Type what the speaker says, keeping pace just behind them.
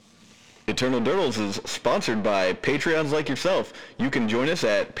Eternal Durdles is sponsored by Patreons like yourself. You can join us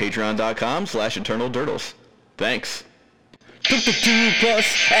at patreon.com/eternaldurdles. Thanks. Took the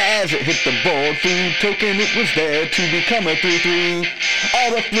 2+ as it hit the board. Food token, it was there to become a 3-3.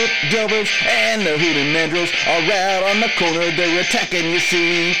 All the flip devils and the hootin' mandrills are out on the corner, they're attacking, you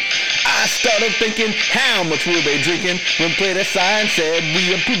see. I started thinking, how much were they drinking? When played a sign said,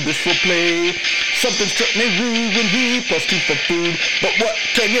 we approve this for play. Something struck me rude when he +2 for food. But what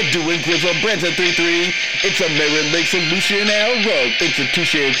can you do when Grizzle brands a 3-3? It's a Mirror Lake solution, our rogue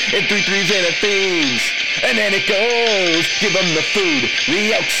institution. It 3-3s and it feeds. And then it goes. Give them the food,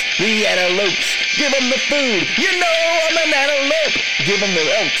 the elks, the antelopes. Give them the food, you know I'm an antelope. Give them the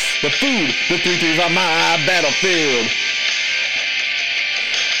elks, the food, the 3-3s on my battlefield.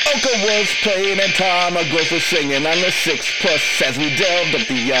 Oka was playing and Tom McGrath was singing on the 6+ as we delved up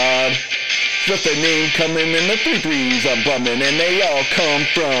the yard. Just a name coming and the 3-3s are bumming and they all come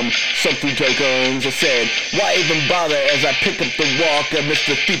from some food tokens. I said, why even bother as I pick up the walk of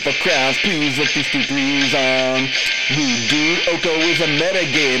Mr. Thief of Crowns? Please let these 3-3s on. Rude dude, Oko is a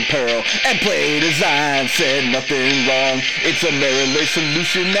metagame pearl and play design said nothing wrong. It's a Mirror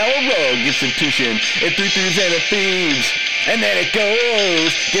solution, now a rogue institution. It 3-3s and it feeds. And then it goes,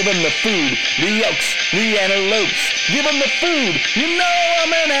 give them the food, the elks, the antelopes. Give them the food, you know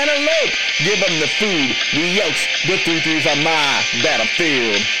I'm an antelope. Give them the food, the elks, the 3-3s on my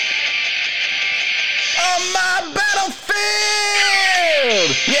battlefield. On my battlefield!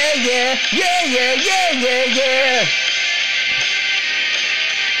 Yeah, yeah, yeah, yeah, yeah, yeah, yeah.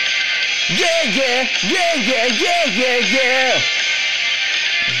 Yeah, yeah, yeah, yeah, yeah, yeah, yeah.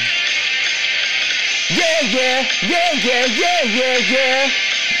 Yeah, yeah, yeah, yeah, yeah, yeah, yeah.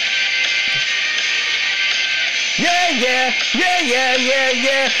 Yeah, yeah, yeah, yeah, yeah,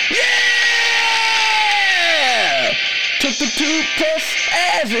 yeah, yeah! Took the 2+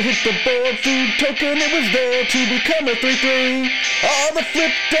 as it hit the board. Food token, it was there to become a 3-3. All the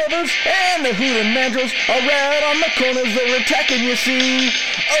flip devils and the hootin' mandrills are out on the corners, they're attacking, you see.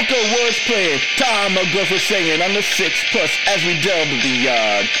 Oko was playing, Tom McGrath was singing on the 6+ as we delved the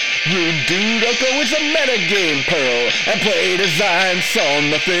yard. Rude dude, Oko is a metagame pearl and play design saw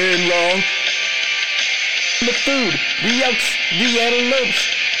nothing wrong. The food, the elks, the antelopes.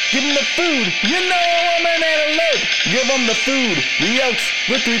 Give them the food, you know I'm an antelope. Give them the food, the elks,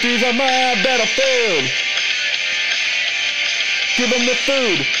 the 3-3s on my battlefield. Give them the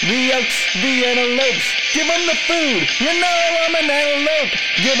food, the elks, the antelopes. Give them the food, you know I'm an antelope.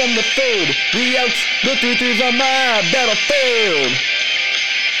 Give them the food, the elks, the 3-3s on my battlefield.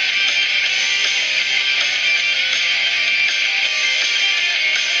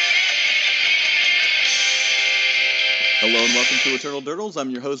 Hello and welcome to Eternal Durdles.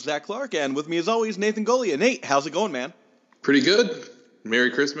 I'm your host, Zach Clark, and with me as always, Nathan Golia. Nate, how's it going, man? Pretty good. Merry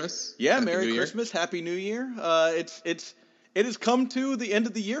Christmas. Yeah, Happy Merry New Year. Christmas, Happy New Year. It has come to the end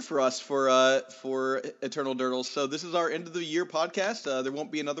of the year for us for Eternal Durdles. So this is our end of the year podcast. There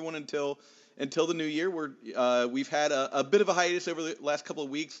won't be another one until the new year. We've had a bit of a hiatus over the last couple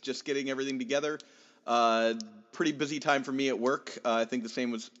of weeks, just getting everything together. Pretty busy time for me at work. I think the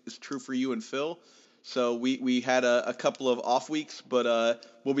same is true for you and Phil. So we had a couple of off weeks, but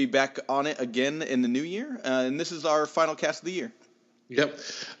we'll be back on it again in the new year. And this is our final cast of the year. Yep.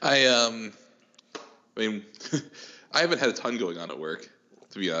 I mean, I haven't had a ton going on at work,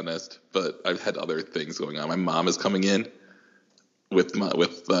 to be honest, but I've had other things going on. My mom is coming in with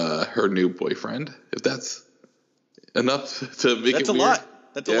her new boyfriend. If that's enough to make it weird.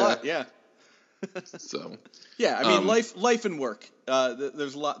 That's a lot. Yeah. So. Yeah, I mean, life and work.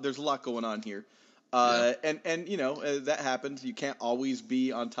 There's a lot going on here. And you know, that happens. You can't always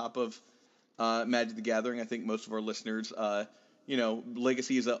be on top of Magic the Gathering. I think most of our listeners, you know,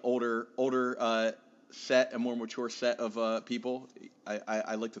 Legacy is an older set, a more mature set of people.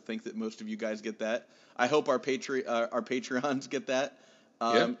 I like to think that most of you guys get that. I hope our Patreons get that.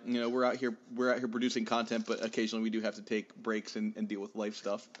 You know, we're out here producing content, but occasionally we do have to take breaks and deal with life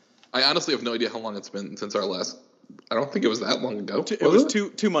stuff. I honestly have no idea how long it's been since our last. I don't think it was that long ago. It was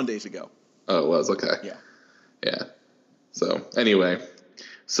two Mondays ago. Oh, it was? Okay. Yeah. Yeah. So, anyway.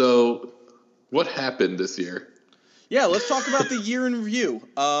 So, what happened this year? Yeah, let's talk about the year in review.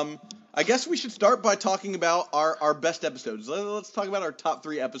 I guess we should start by talking about our best episodes. Let's talk about our top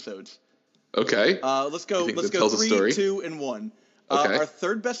 3 episodes. Okay. Let's go 3, 2, and 1. Okay. Our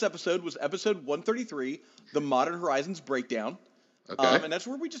third best episode was episode 133, The Modern Horizons Breakdown. Okay. And that's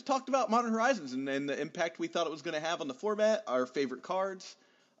where we just talked about Modern Horizons and the impact we thought it was going to have on the format, our favorite cards.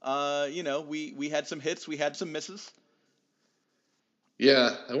 You know, we had some hits, we had some misses.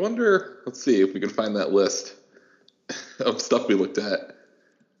 Yeah, I wonder, let's see if we can find that list of stuff we looked at.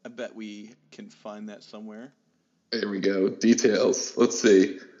 bet we can find that somewhere. There we go. Details. Let's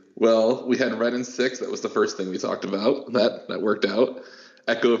see. Well, we had Ren and 6. That was the first thing we talked about. That worked out.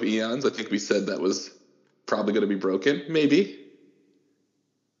 Echo of Eons. I think we said that was probably going to be broken. Maybe.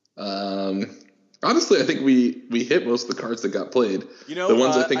 Honestly, I think we hit most of the cards that got played. You know, the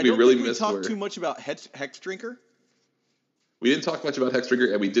ones I think we really we missed talked were. too much about Hex Drinker. We didn't talk much about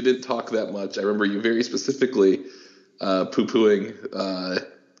Hextrigger, and we didn't talk that much. I remember you very specifically poo-pooing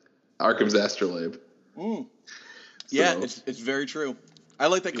Arkham's Astrolabe. Mm. Yeah, it's very true. I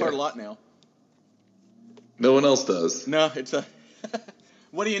like that card a lot now. No one else does. No, it's a.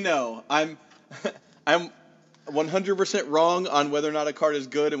 What do you know? I'm 100% wrong on whether or not a card is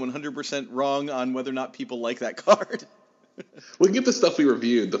good, and 100% wrong on whether or not people like that card. We can get the stuff we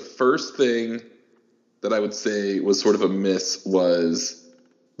reviewed. The first thing that I would say was sort of a miss was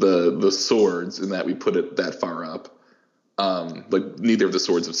the swords, in that we put it that far up. Like neither of the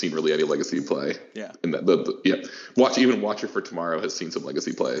swords have seen really any legacy play. Yeah. And Watcher for Tomorrow has seen some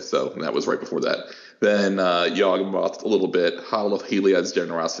legacy play, so that was right before that. Then Yawgmoth a little bit, Howl of Heliod's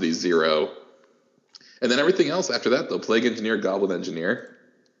Generosity 0. And then everything else after that, though, Plague Engineer, Goblin Engineer,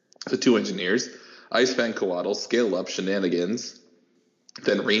 the 2 engineers, Ice Fang Coatl, Scale Up, Shenanigans,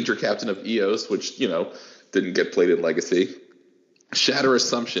 then Ranger Captain of Eos, which, didn't get played in Legacy. Shatter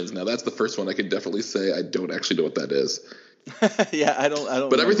Assumptions. Now, that's the first one I can definitely say I don't actually know what that is. Yeah, I don't.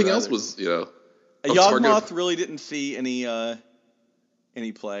 But everything else was, Yawgmoth really didn't see any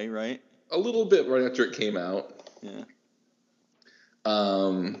play, right? A little bit right after it came out. Yeah.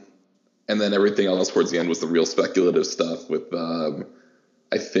 And then everything else towards the end was the real speculative stuff with,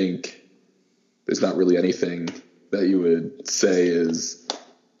 I think there's not really anything that you would say is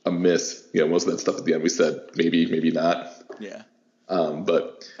a miss. Most of that stuff at the end we said maybe not. Yeah.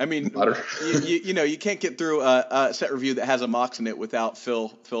 But I mean, you can't get through a set review that has a Mox in it without Phil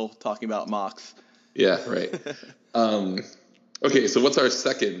talking about Mox. Yeah, right. Okay, so what's our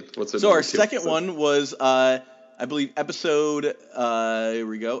second? Our second one was, I believe, episode. Here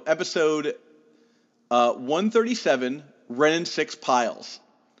we go. Episode 137, Ren and 6 Piles,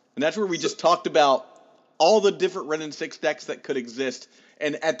 and that's where we just talked about all the different Ren and 6 decks that could exist.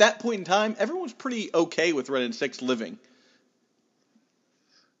 And at that point in time, everyone's pretty okay with Ren and 6 living.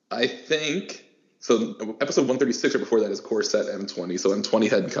 I think so. Episode 136 or before that is Core Set M20. So M20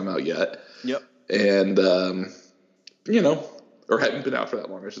 hadn't come out yet. Yep. And or hadn't been out for that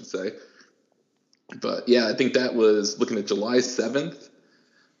long, I should say. But yeah, I think that was looking at July 7th.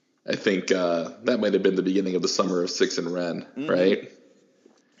 I think that might have been the beginning of the summer of 6 and Ren, right?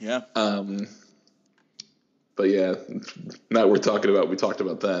 Yeah. But yeah, now we talked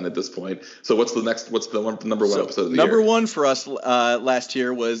about then at this point. So what's the number one episode of the year? Number one for us last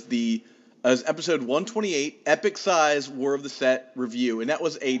year was episode 128, Epic Size War of the Set review. And that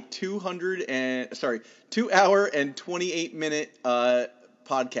was a 2 hour and 28 minute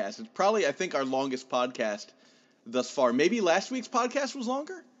podcast. It's probably, I think, our longest podcast thus far. Maybe last week's podcast was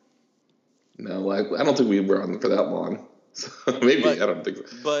longer? No, I don't think we were on for that long. So maybe, I don't think so.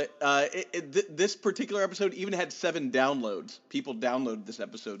 But this particular episode even had 7 downloads. People downloaded this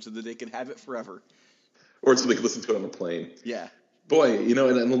episode so that they could have it forever. Or so they could listen to it on the plane. Yeah. Boy,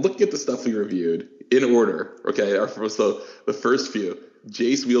 and looking at the stuff we reviewed in order, okay, so the first few: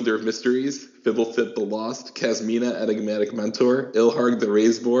 Jace, Wielder of Mysteries, Fibblethip the Lost, Kasmina, Enigmatic Mentor, Ilharg the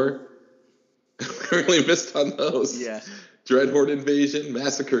Razebore. We really missed on those. Yeah. Dreadhorde Invasion,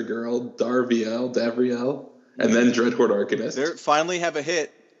 Massacre Girl, Davriel, and then Dreadhorde Arcanist. They finally have a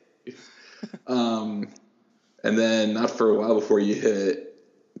hit. And then not for a while before you hit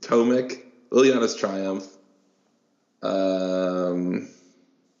Tomic, Liliana's Triumph.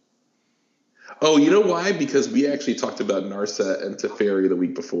 Oh, you know why? Because we actually talked about Narset and Teferi the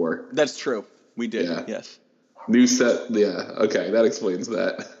week before. That's true. We did, yeah. Yes. New set, yeah. Okay, that explains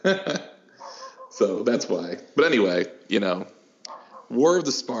that. So that's why. But anyway, War of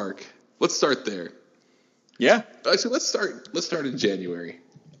the Spark. Let's start there. Yeah. Actually, let's start in January.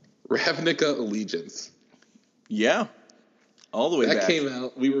 Ravnica Allegiance. Yeah. All the way back. That came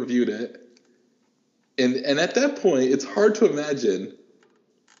out. We reviewed it. And at that point, it's hard to imagine.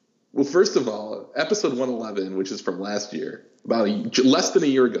 Well, first of all, episode 111, which is from last year, less than a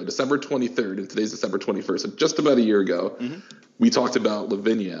year ago, December 23rd, and today's December 21st, so just about a year ago, we talked about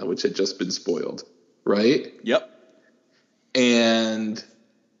Lavinia, which had just been spoiled, right? Yep. And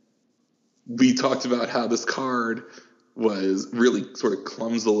we talked about how this card was really sort of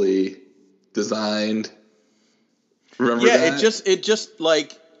clumsily designed. Remember that? Yeah, it just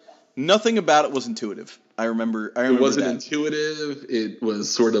like nothing about it was intuitive. I remember it wasn't that. intuitive. It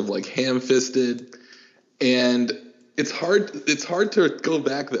was sort of like ham-fisted. And it's hard to go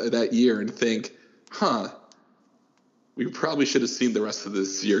back that year and think, we probably should have seen the rest of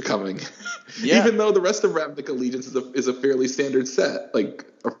this year coming. Yeah. Even though the rest of Ravnica Allegiance is a fairly standard set, like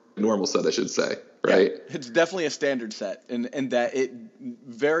a normal set, I should say, right? Yeah, it's definitely a standard set, and that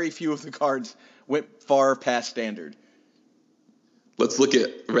very few of the cards went far past standard. Let's look at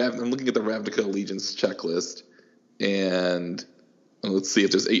I'm looking at the Ravnica Allegiance checklist, and let's see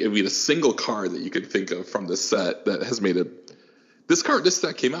if there's a single card that you could think of from this set that has made it. This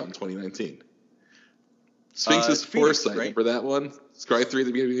set came out in 2019. Sphinx's Foresight, right? Remember that one? Scry 3 at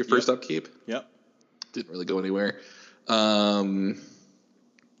the beginning of your first upkeep? Yep. Didn't really go anywhere. I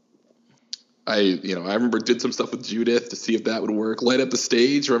remember did some stuff with Judith to see if that would work. Light Up the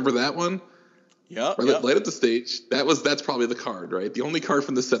Stage, remember that one? Yep. Light Up the Stage. That's probably the card, right? The only card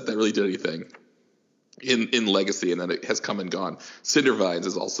from the set that really did anything in Legacy, and then it has come and gone. Cindervines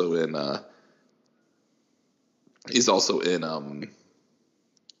is also in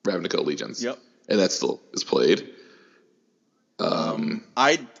Ravnica Allegiance. Yep. And that still is played.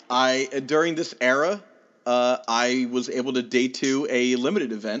 I during this era, I was able to day 2 a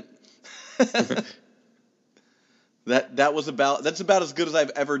limited event. That's about as good as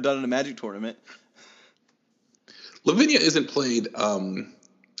I've ever done in a Magic tournament. Lavinia isn't played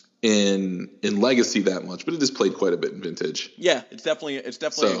in Legacy that much, but it is played quite a bit in Vintage. Yeah, it's definitely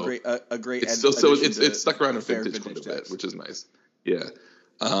a great. It's stuck around in Vintage quite a bit, which is nice. Yeah.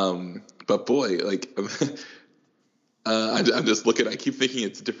 But boy, like, I'm just looking. I keep thinking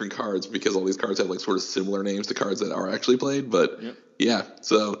it's different cards because all these cards have like sort of similar names to cards that are actually played. But yeah,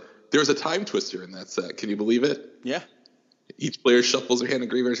 so there's a Time Twister in that set. Can you believe it? Yeah. Each player shuffles their hand and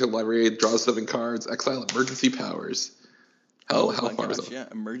graveyard to the library, draws 7 cards, exile Emergency Powers. How far is that? Yeah,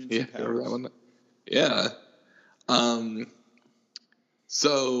 Emergency Powers. Remember that one? Yeah.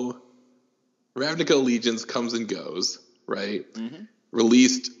 So Ravnica Allegiance comes and goes, right? Mm-hmm.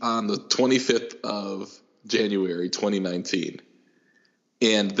 Released on the 25th of January 2019.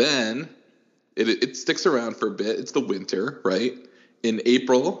 And then it sticks around for a bit. It's the winter, right? In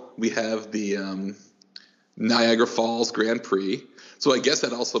April, we have the Niagara Falls Grand Prix. So I guess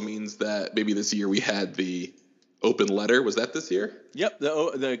that also means that maybe this year we had the open letter. Was that this year? Yep,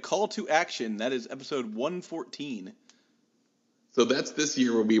 the call to action. That is episode 114. So that's this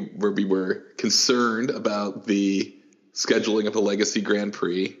year where we were concerned about the scheduling of the Legacy Grand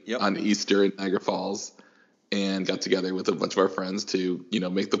Prix on Easter in Niagara Falls, and got together with a bunch of our friends to,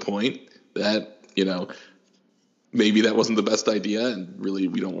 make the point that, maybe that wasn't the best idea, and really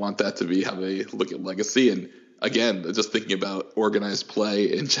we don't want that to have a look at Legacy. And again, just thinking about organized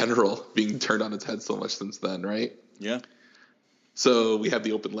play in general being turned on its head so much since then, right? Yeah. So we have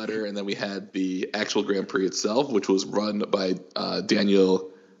the open letter, and then we had the actual Grand Prix itself, which was run by Daniel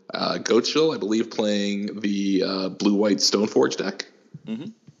Goetschel, I believe, playing the blue-white Stoneforge deck. Mm-hmm.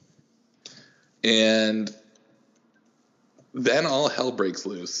 And then all hell breaks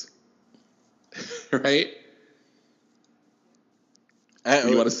loose, right?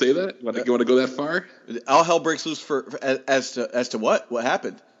 You want to say that? You want to go that far? All hell breaks loose as to what? What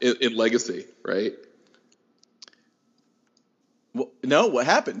happened? In Legacy, right? Well, no, what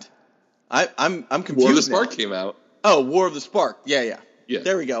happened? I'm confused. War of the Spark came out. Oh, War of the Spark. Yeah.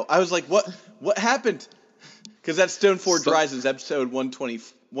 There we go. I was like, what happened? Because that's Stoneforge Rises, episode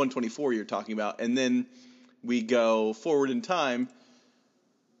 124 you're talking about. And then we go forward in time,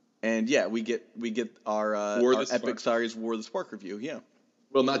 and we get our Epic Sagas War of the Spark review. Yeah.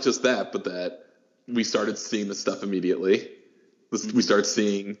 Well, not just that, but that we started seeing the stuff immediately. We started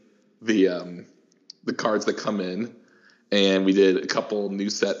seeing the cards that come in, and we did a couple new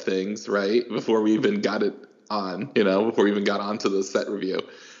set things, right, before we even got it on, before we even got onto the set review.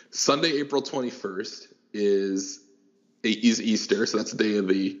 Sunday, April 21st is Easter, so that's the day of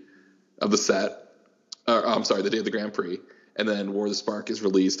the set. The day of the Grand Prix, and then War of the Spark is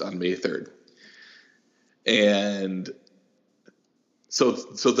released on May 3rd. And so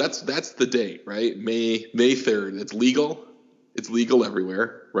that's the date, right? May 3rd. It's legal. It's legal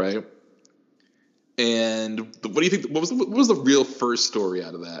everywhere, right? And what do you think? What was the real first story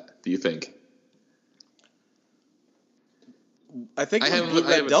out of that? Do you think? I think it was Blue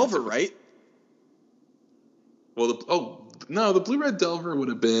Red Delver, right? Well, the Blue Red Delver would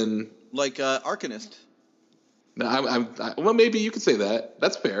have been like Arcanist. No, well, maybe you could say that.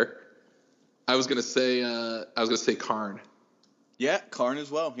 That's fair. I was gonna say Karn. Yeah, Karn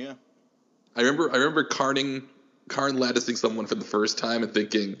as well. Yeah. I remember Karn latticing someone for the first time and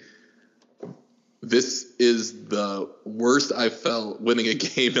thinking, this is the worst I've felt winning a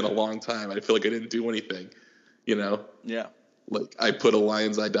game in a long time. I feel like I didn't do anything, Yeah. Like I put a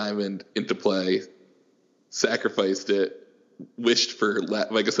Lion's Eye Diamond into play, sacrificed it, wished for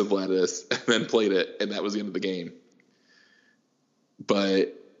Legacy of Latias, and then played it, and that was the end of the game.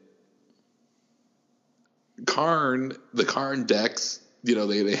 But the Karn decks,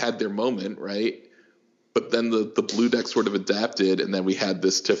 they had their moment, right? But then the blue deck sort of adapted, and then we had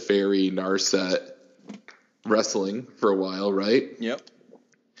this Teferi Narset wrestling for a while, right? Yep.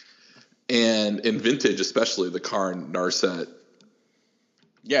 And in Vintage, especially, the Karn Narset.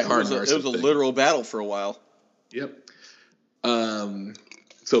 Yeah, it was a literal battle for a while. Yep.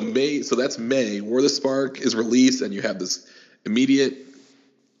 So that's May. War of the Spark is released, and you have this immediate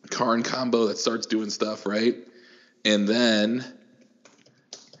Karn combo that starts doing stuff, right? And then,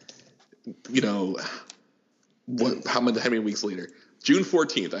 how many weeks later? June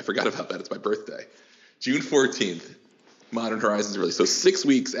 14th. I forgot about that. It's my birthday. June 14th, Modern Horizons released. So 6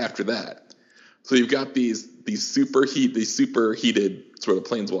 weeks after that. So you've got these super heated sort of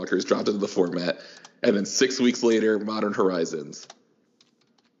planeswalkers dropped into the format, and then 6 weeks later, Modern Horizons.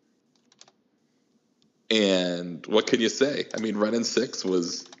 And what can you say? I mean, Wrenn and 6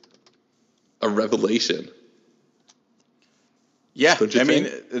 was a revelation. Yeah, I mean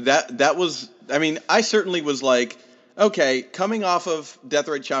that was. I mean, I certainly was like, okay, coming off of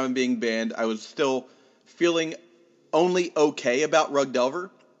Deathrite Shaman being banned, I was still feeling only okay about Rug Delver,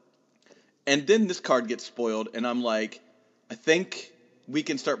 and then this card gets spoiled, and I'm like, I think we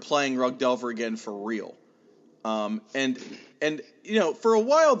can start playing Rug Delver again for real. And for a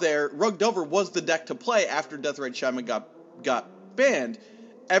while there, Rug Delver was the deck to play after Deathrite Shaman got banned.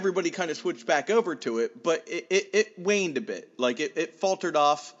 Everybody kind of switched back over to it, but it waned a bit. Like, it faltered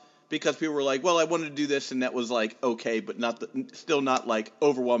off because people were like, well, I wanted to do this, and that was, like, okay, but still not, like,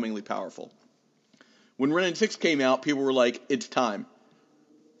 overwhelmingly powerful. When Wrenn and 6 came out, people were like, it's time.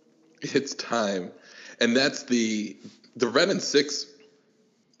 It's time. And that's the Wrenn and 6...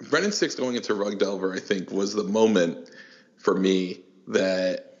 Wrenn and 6 going into Rug Delver, I think, was the moment for me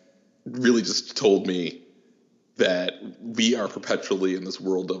that really just told me that we are perpetually in this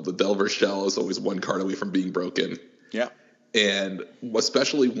world of the Delver shell is always one card away from being broken. Yeah. And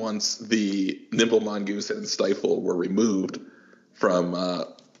especially once the Nimble Mongoose and Stifle were removed from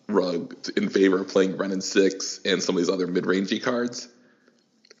Rug in favor of playing Wrenn and 6 and some of these other mid-rangey cards,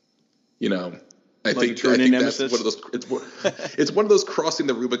 I think that's one of those. It's one of those crossing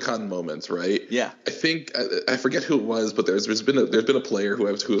the Rubicon moments, right? Yeah. I think I forget who it was, but there's been a player who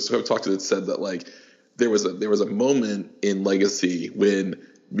I've talked to that said that like there was a moment in Legacy when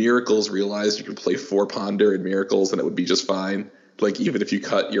Miracles realized you could play 4 Ponder in Miracles and it would be just fine. Like even if you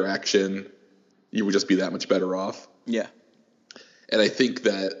cut your action, you would just be that much better off. Yeah. And I think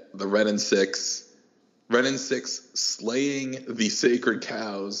that the Wrenn and 6 slaying the sacred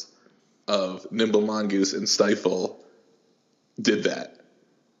cows of Nimble Mongoose and Stifle did that.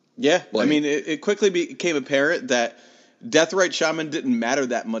 Yeah, I mean, it quickly became apparent that Deathrite Shaman didn't matter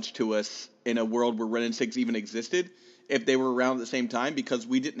that much to us in a world where Wrenn and 6 even existed if they were around at the same time, because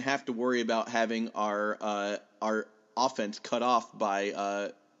we didn't have to worry about having our offense cut off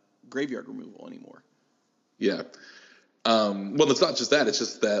by graveyard removal anymore. Yeah. Well, it's not just that. It's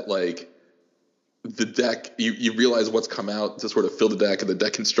just that, like, the deck, you realize what's come out to sort of fill the deck, and the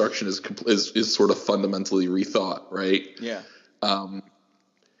deck construction is sort of fundamentally rethought, right? Yeah.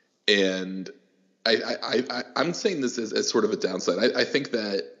 And I'm saying this as sort of a downside. I think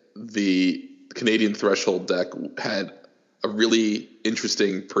that the Canadian Threshold deck had a really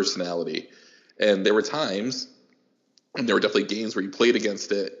interesting personality, and there were times, and there were definitely games where you played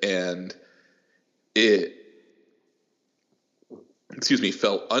against it, and it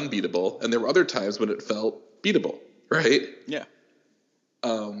felt unbeatable, and there were other times when it felt beatable, right? Yeah.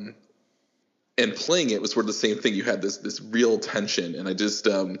 And playing it was sort of the same thing. You had this real tension, and I just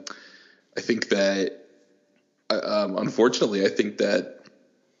I think that unfortunately, I think that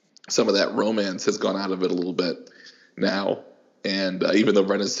some of that romance has gone out of it a little bit now, and even though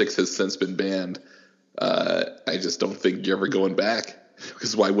Wrenn and 6 has since been banned, I just don't think you're ever going back,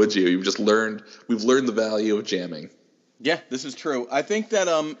 because why would you? We've learned the value of jamming. Yeah, this is true. I think that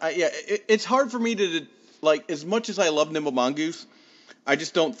it's hard for me to, like, as much as I love Nimble Mongoose, I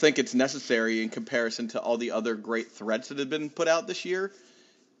just don't think it's necessary in comparison to all the other great threats that have been put out this year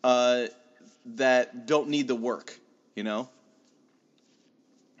that don't need the work,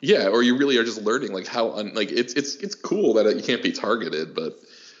 Yeah, or you really are just learning, like, how it's cool that you can't be targeted, but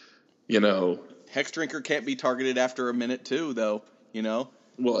Hexdrinker can't be targeted after a minute too, though.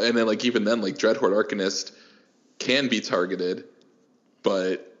 Well, and then even then, Dreadhorde Arcanist can be targeted,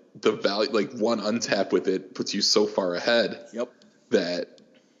 but the value, one untap with it puts you so far ahead. Yep. That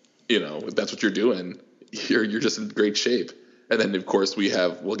if that's what you're doing, you're just in great shape. And then of course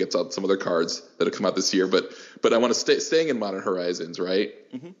we'll get to some other cards that have come out this year, but I want to staying in Modern Horizons, right?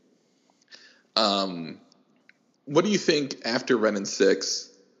 Mm-hmm. What do you think after Wrenn and 6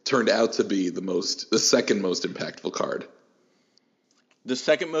 turned out to be the second most impactful card? The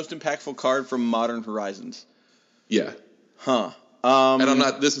second most impactful card from Modern Horizons. Yeah. Huh. And I'm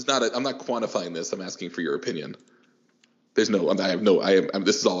not quantifying this. I'm asking for your opinion. This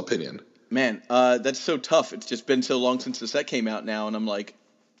is all opinion. Man, that's so tough. It's just been so long since the set came out now, and I'm like,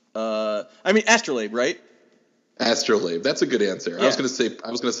 Astrolabe, right? Astrolabe. That's a good answer. Yeah. I was gonna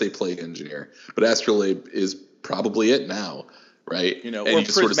say Plague Engineer, but Astrolabe is probably it now, right? You know, and or you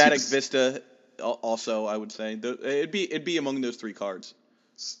just Prismatic Vista. Also, I would say it'd be among those three cards.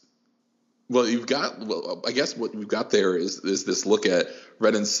 Well, I guess what we've got there is this look at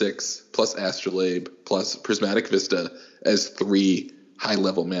Wrenn and 6 plus Astrolabe plus Prismatic Vista as 3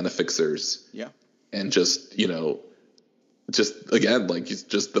 high-level mana fixers. Yeah. And just again, like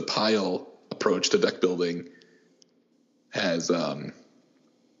just the pile approach to deck building has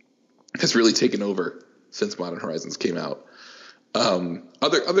really taken over since Modern Horizons came out. There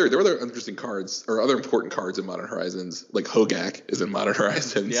were other interesting cards or other important cards in Modern Horizons, like Hogak is in Modern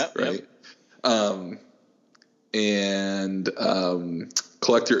Horizons, right? Yep. And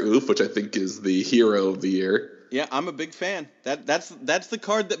Collector Oof, which I think is the hero of the year. Yeah, I'm a big fan. That's the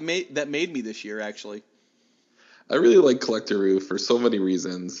card that made me this year, actually. I really like Collector Oof for so many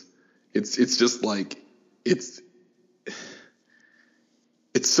reasons. It's just like it's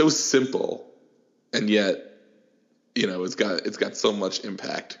so simple, and yet it's got so much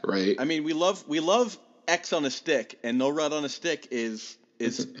impact, right? I mean, we love X on a stick, and No Rod on a stick is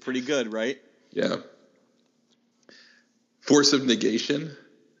pretty good, right? Yeah. Force of Negation,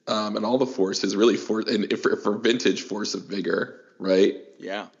 and all the forces really for vintage Force of Vigor, right?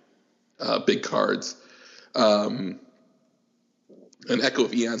 Yeah. Big cards. An Echo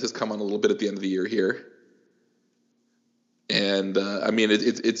of Eons has come on a little bit at the end of the year here. And I mean,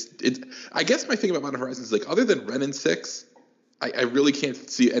 it's I guess my thing about Modern Horizons is, like, other than Wrenn and 6, I really can't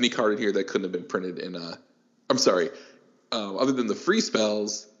see any card in here that couldn't have been printed in I'm sorry. Other than the free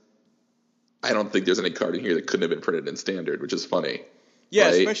spells, I don't think there's any card in here that couldn't have been printed in Standard, which is funny. Yeah,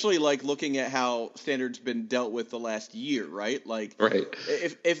 right? Especially like looking at how Standard's been dealt with the last year, right? Like, right.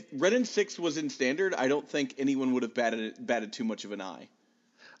 If Wrenn and 6 was in Standard, I don't think anyone would have batted too much of an eye.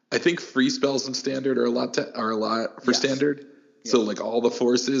 I think free spells in Standard are a lot for yes. Standard. Yeah. So like all the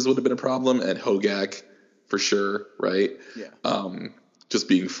forces would have been a problem, and Hogak for sure, right? Yeah. Just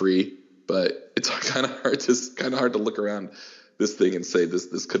being free, but it's kind of hard to look around this thing and say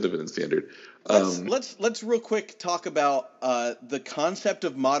this could have been in Standard. Let's real quick talk about the concept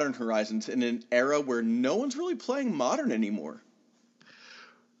of Modern Horizons in an era where no one's really playing Modern anymore.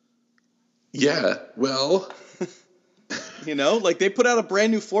 Yeah, well, like they put out a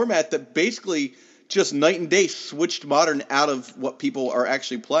brand new format that basically just night and day switched Modern out of what people are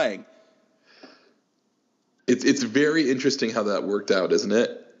actually playing. It's very interesting how that worked out, isn't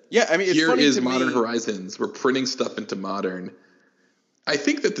it? Yeah, I mean, it's here funny is to Modern me. Horizons. We're printing stuff into Modern. I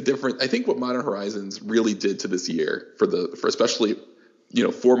think what Modern Horizons really did to this year for especially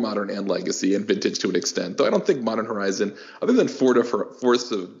for Modern and Legacy and Vintage to an extent, though I don't think Modern Horizon, other than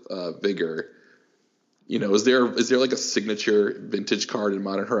Force of Vigor, is there like a signature Vintage card in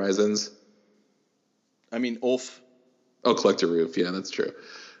Modern Horizons? I mean, Ulf. Oh, Collector Roof. Yeah, that's true.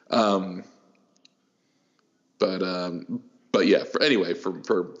 But yeah,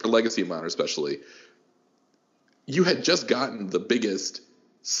 for Legacy and Modern especially, you had just gotten the biggest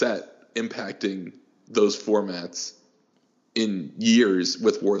set impacting those formats in years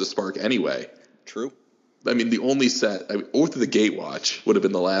with War of the Spark anyway. True. I mean, the only set, Oath of the Gatewatch would have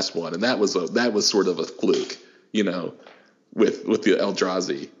been the last one, and that was sort of a fluke, with the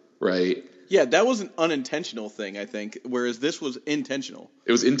Eldrazi, right? Yeah, that was an unintentional thing, I think, whereas this was intentional.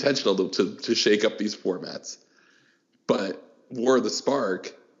 It was intentional to shake up these formats. But War of the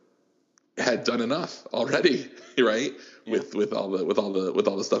Spark had done enough already, right? Yeah. With all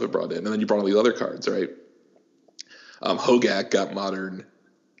the stuff it brought in, and then you brought all these other cards, right? Hogak got Modern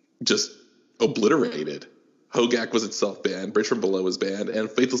just obliterated. Hogak was itself banned. Bridge from Below was banned,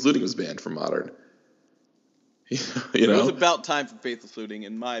 and Faithless Looting was banned from Modern. It was about time for Faithless Looting,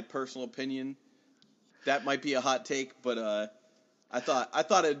 in my personal opinion. That might be a hot take, but I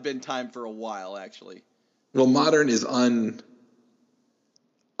thought it had been time for a while, actually. Well, Modern is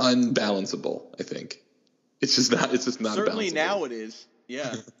unbalanceable, I think. It's just not certainly now it is.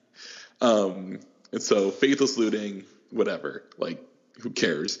 Yeah. And so Faithless Looting, whatever. Like, who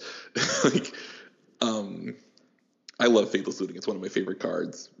cares? I love Faithless Looting. It's one of my favorite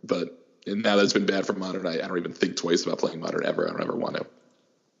cards, but And now that it's been bad for Modern, I don't even think twice about playing Modern ever. I don't ever want to.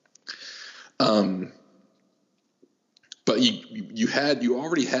 But you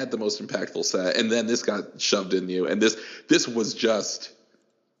already had the most impactful set, and then this got shoved in you, and this was just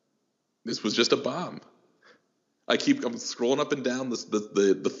a bomb. I'm scrolling up and down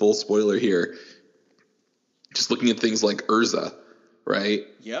the full spoiler here, just looking at things like Urza, right?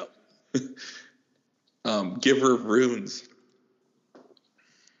 Yep. Giver of Runes,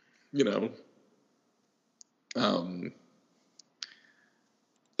 it's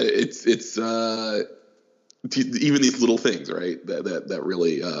even these little things, right? That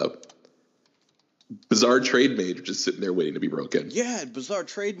really Bizarre Trade Mage just sitting there waiting to be broken. Yeah, Bizarre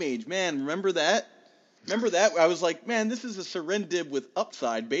Trade Mage, man, remember that? I was like, man, this is a Serendib with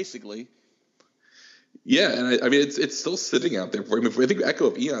upside, basically. Yeah, and I mean it's still sitting out there for him. I think Echo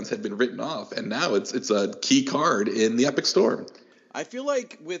of Eons had been written off, and now it's a key card in the Epic Storm. I feel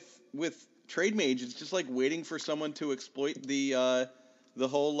like with Trade Mage, it's just like waiting for someone to exploit the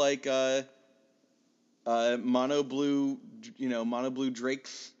whole like mono blue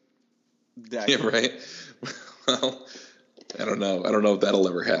Drake's deck. Yeah, right. Well, I don't know if that'll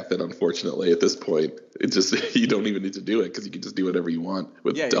ever happen. Unfortunately, at this point, it just you don't even need to do it because you can just do whatever you want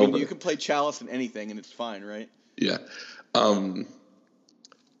with Yeah, Delver. I mean, you can play Chalice in anything and it's fine, right? Yeah. But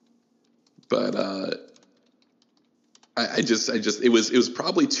I just it was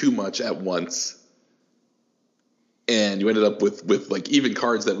probably too much at once. And you ended up with like even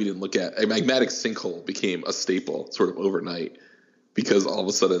cards that we didn't look at. A Magmatic Sinkhole became a staple sort of overnight because all of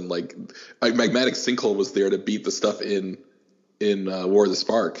a sudden like Magmatic Sinkhole was there to beat the stuff in War of the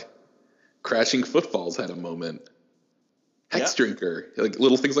Spark. Crashing Footfalls had a moment. Hex Drinker, like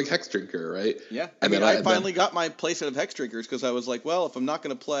little things like Hex Drinker, right? Yeah. I finally got my playset of Hex Drinkers because I was like, well, if I'm not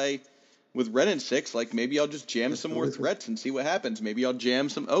going to play with Red and 6, like maybe I'll just jam some more threats and see what happens. Maybe I'll jam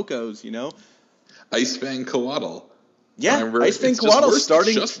some Okos, Icefang Coatl. Yeah, Icefang Coatl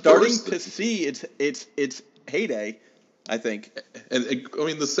starting to see its heyday, I think. And I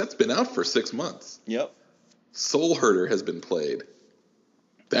mean, the set's been out for 6 months. Yep. Soul Herder has been played.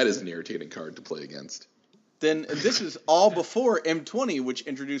 That is an irritating card to play against. Then this is all before M20, which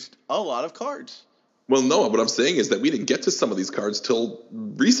introduced a lot of cards. Well, no, what I'm saying is that we didn't get to some of these cards till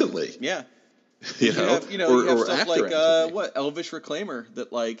recently. Yeah. You have stuff like Elvish Reclaimer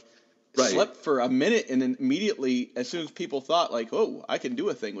that like slept for a minute and then immediately, as soon as people thought like, oh, I can do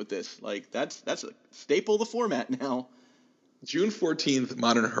a thing with this, like that's a staple of the format now. June 14th,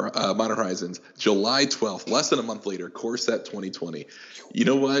 Modern Horizons. July 12th, less than a month later, Core Set 2020. You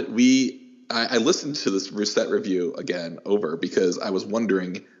know what? I listened to this set review again over because I was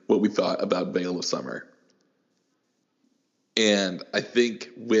wondering what we thought about Veil of Summer. And I think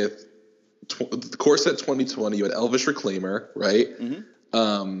with the Core Set 2020, you had Elvish Reclaimer, right?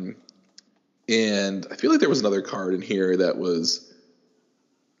 Mm-hmm. And I feel like there was another card in here that was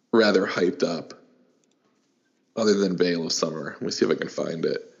rather hyped up other than Veil of Summer. Let me see if I can find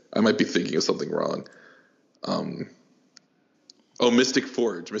it. I might be thinking of something wrong. Mystic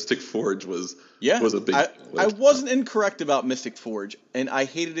Forge. Mystic Forge was a big... I wasn't incorrect about Mystic Forge, and I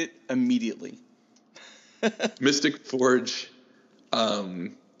hated it immediately. Mystic Forge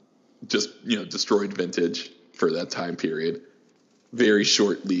just destroyed Vintage for that time period. Very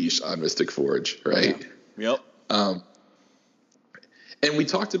short leash on Mystic Forge, right? Yeah. Yep. And we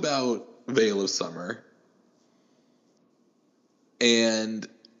talked about Veil of Summer. And,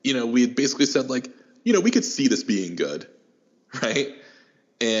 we had basically said, like, we could see this being good, right?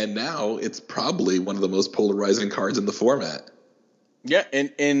 And now it's probably one of the most polarizing cards in the format. Yeah,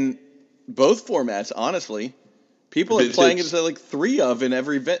 and in both formats, honestly. People are playing it like 3 of in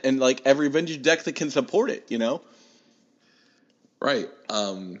every and like every Vintage deck that can support it, Right.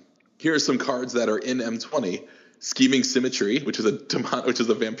 Here are some cards that are in M20. Scheming Symmetry, which is a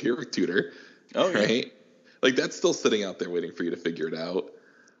vampiric tutor. Oh, yeah. Right? Like, that's still sitting out there waiting for you to figure it out.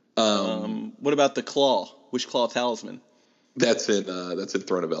 What about the Claw? Which Claw Talisman? That's in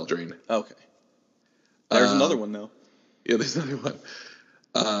Throne of Eldraine. Okay. There's another one, though. Yeah, there's another one.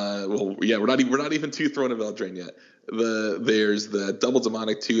 We're not even to Throne of Eldraine yet. There's the Double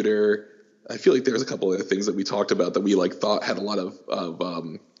Demonic Tutor. I feel like there's a couple other things that we talked about that we like thought had a lot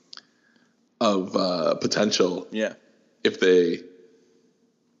of potential. Yeah. If they,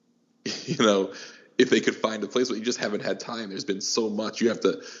 if they could find a place, but you just haven't had time. There's been so much. You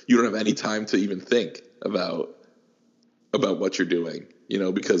don't have any time to even think about what you're doing,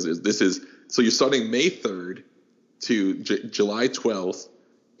 because so you're starting May 3rd to July 12th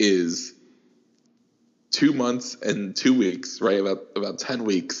is 2 months and 2 weeks, right? About 10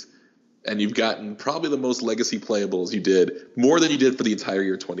 weeks. and you've gotten probably the most legacy playables you did, more than you did for the entire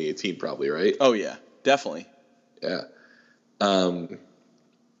year 2018, probably, right? Oh yeah, definitely. Yeah.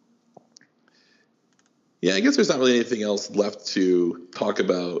 Yeah, I guess there's not really anything else left to talk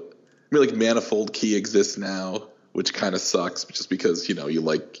about. I mean, like Manifold Key exists now, which kind of sucks, just because you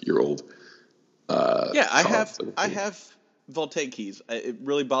like your old. Yeah, cards. I have Voltaic keys. It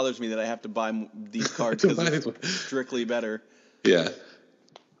really bothers me that I have to buy these cards because it's strictly better. Yeah.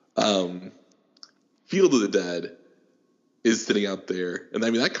 Field of the Dead is sitting out there, and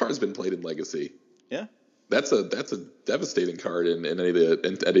I mean that card's been played in Legacy. Yeah. That's a devastating card in any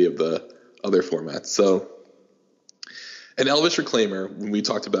of the other formats. So, an Elvish Reclaimer, when we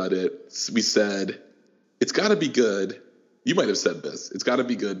talked about it, we said it's got to be good. You might have said this. It's got to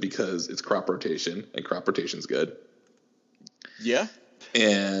be good because it's crop rotation, and crop rotation's good. Yeah.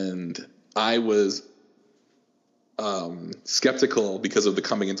 And I was skeptical because of the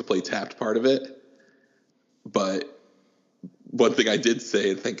coming into play tapped part of it. But one thing I did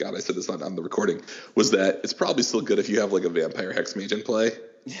say, and thank God I said this on the recording, was that it's probably still good if you have like a Vampire Hex Mage in play.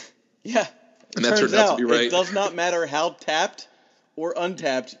 Yeah. And that turned out to be right. It does not matter how tapped or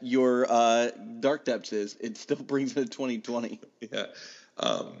untapped your Dark Depths is. It still brings it to 2020. Yeah.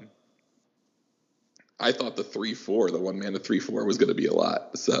 I thought the 3/4, the 1-mana 3/4 was going to be a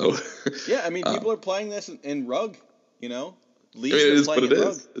lot. So yeah, I mean, people are playing this in Rug, League's I mean, it is what it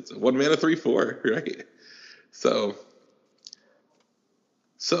is. Rug. It's a 1-mana 3/4, right? So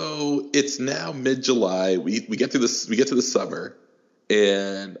it's now mid-July. We get to this. We get to the summer,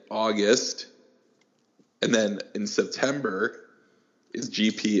 and August, and then in September is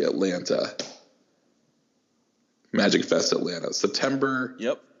GP Atlanta, Magic Fest Atlanta. September.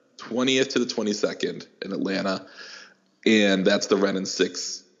 Yep. 20th to the 22nd in Atlanta, and that's the Ren and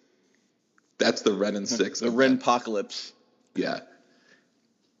 6. That's the Ren and 6. The Ren Apocalypse. Yeah.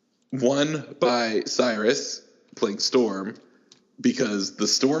 Won by Cyrus playing Storm, because the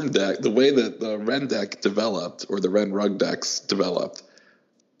Storm deck, the way that the Ren deck developed, or the Ren Rug decks developed,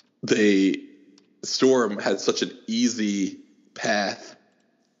 Storm had such an easy path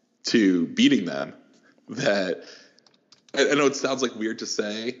to beating them that I know it sounds like weird to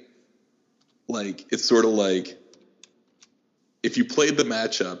say. Like, it's sort of like if you played the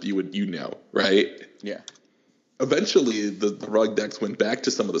matchup, right? Yeah. Eventually, the Rug decks went back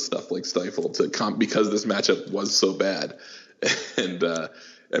to some of the stuff like Stifle because this matchup was so bad, and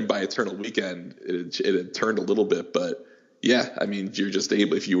by Eternal Weekend, it had turned a little bit. But yeah, I mean, you're just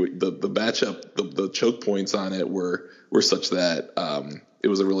able, if you the matchup, the choke points on it were such that it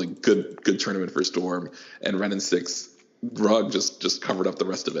was a really good tournament for Storm, and Ren and 6 Rug just covered up the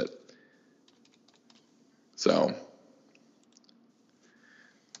rest of it. So,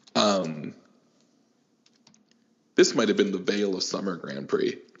 this might have been the Veil of Summer Grand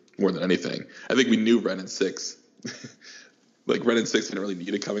Prix more than anything. I think we knew Ren and 6. Like, Ren and 6 didn't really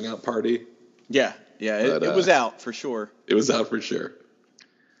need a coming out party. Yeah, but, it was out for sure. It was out for sure.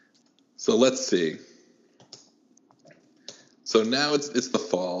 So let's see. So now it's the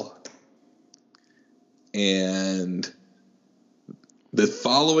fall, and the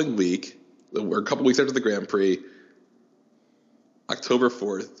following week, or a couple weeks after the Grand Prix, October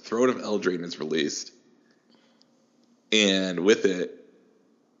 4th, Throne of Eldraine is released. And with it,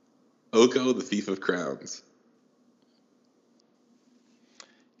 Oko, the Thief of Crowns.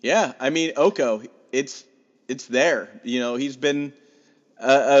 Yeah, I mean, Oko, it's there. He's been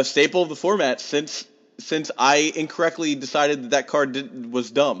a staple of the format since I incorrectly decided that card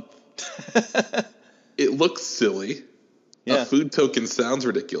was dumb. It looks silly. Yeah. A food token sounds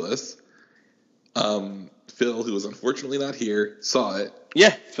ridiculous. Phil, who was unfortunately not here, saw it.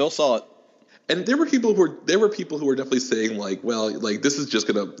 Yeah, Phil saw it. And there were people who were definitely saying like, well, like this is just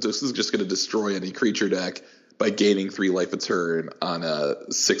gonna destroy any creature deck by gaining 3 life a turn on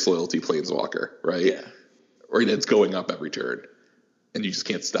a 6 loyalty planeswalker, right? Yeah. Or it's going up every turn, and you just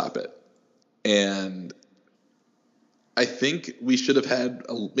can't stop it. And I think we should have had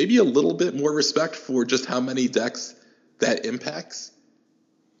maybe a little bit more respect for just how many decks that impacts.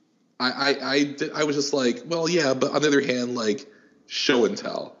 I was just like, well, yeah, but on the other hand, like Show and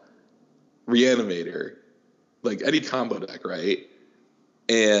Tell, Reanimator, like any combo deck, right?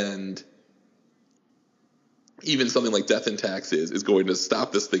 And even something like Death and Taxes is going to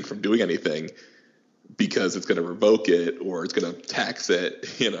stop this thing from doing anything because it's going to revoke it or it's going to tax it,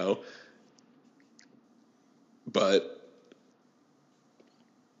 But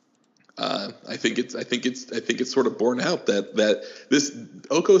I think it's sort of borne out that this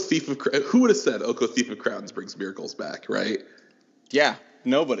Oko Thief of who would have said Oko Thief of Crowns brings miracles back, right? Yeah,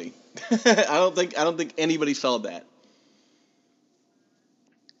 nobody. I don't think anybody saw that.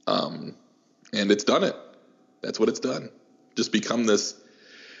 And it's done it. That's what it's done. Just become this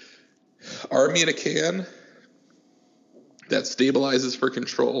army in a can that stabilizes for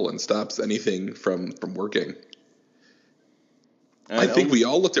control and stops anything from working. I think we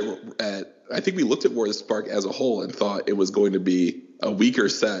all looked at War of the Spark as a whole and thought it was going to be a weaker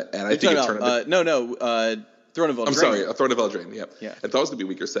set, and I think it turned out. Throne of Eldraine. I'm sorry, a Throne of Eldraine. Yep. Yeah. I thought it was going to be a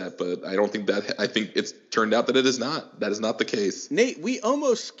weaker set, but I don't think that. I think it's turned out that it is not. That is not the case. Nate, we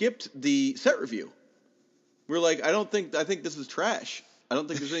almost skipped the set review. We're like, I think this is trash. I don't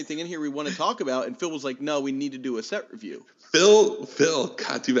think there's anything in here we want to talk about. And Phil was like, no, we need to do a set review. Phil,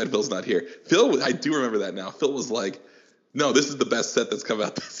 God, too bad Phil's not here. Phil, I do remember that now. Phil was like, no, this is the best set that's come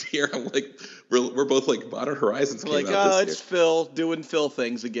out this year. I'm like, we're both like, Modern Horizons came out this year. Like, it's Phil doing Phil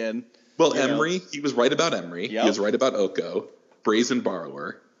things again. Well, Emery, he was right about Emery. Yep. He was right about Oko, Brazen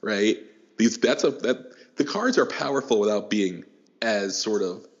Borrower, right? The cards are powerful without being as sort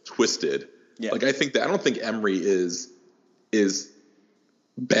of twisted. Yeah. Like I don't think Emery is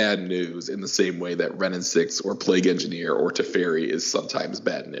bad news in the same way that Renin 6 or Plague Engineer or Teferi is sometimes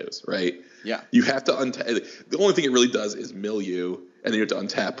bad news, right? Yeah. You have to untap. The only thing it really does is mill you, and then you have to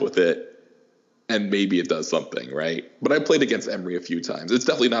untap with it. And maybe it does something, right? But I played against Emery a few times. It's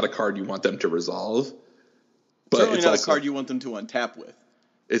definitely not a card you want them to resolve. But certainly it's not also a card you want them to untap with.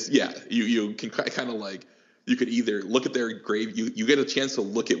 It's you can kind of like you could either look at their grave. You get a chance to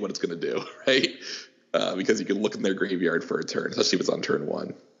look at what it's going to do, right? Because you can look in their graveyard for a turn, especially if it's on turn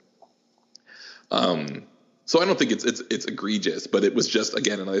 1. So I don't think it's egregious, but it was just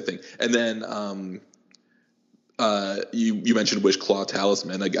again another thing. And then you mentioned Wishclaw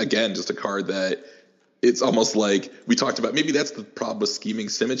Talisman. Again, just a card that it's almost like we talked about. Maybe that's the problem with Scheming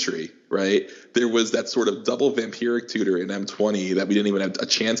Symmetry, right? There was that sort of double Vampiric Tutor in M20 that we didn't even have a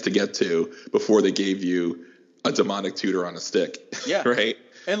chance to get to before they gave you a Demonic Tutor on a stick. Yeah. Right?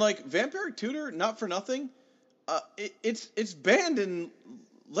 And like Vampiric Tutor, not for nothing, it's banned in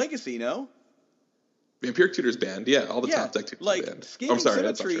Legacy, no? Vampiric Tutor's banned, yeah. All the top deck tutors are banned. Scheming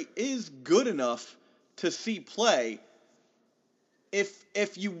Symmetry is good enough to see play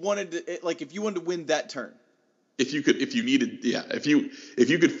if you wanted to win that turn. If you could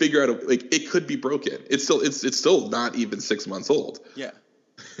figure out it could be broken. It's still not even 6 months old. Yeah.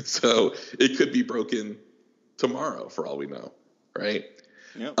 So it could be broken tomorrow for all we know, right?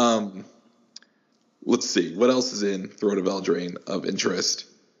 Yep. Let's see what else is in Throne of Eldraine of interest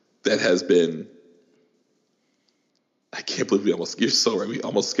that has been. I can't believe you're so right. We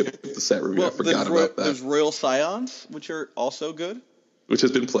almost skipped the set review. I forgot about that. There's Royal Scions, which are also good. Which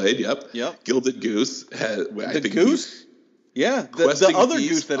has been played, yep. Gilded Goose. Goose? Yeah, the other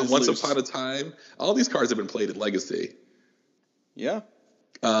goose that is Once Upon a Time. All these cards have been played in Legacy. Yeah.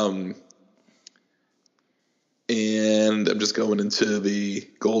 And I'm just going into the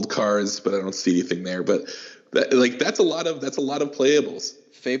gold cards, but I don't see anything there. But that's a lot of playables.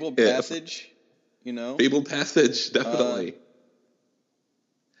 Fabled Passage. Fabled Passage, definitely.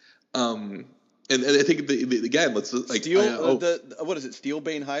 And I think again, let's like what is it?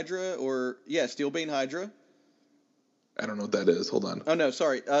 Steelbane Hydra Steelbane Hydra. I don't know what that is. Hold on. Oh no,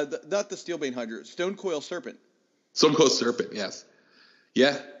 sorry, not the Steelbane Hydra. Stonecoil Serpent. Stonecoil Serpent, yes,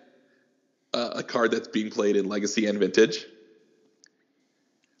 yeah, a card that's being played in Legacy and Vintage.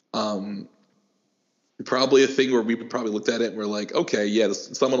 Probably a thing where we would probably looked at it and we're like, okay, yeah,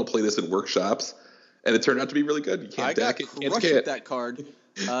 someone will play this in workshops. And it turned out to be really good. You can't deck it. I got crushed with that card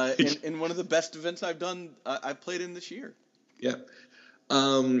in one of the best events I've done. I've played in this year. Yeah.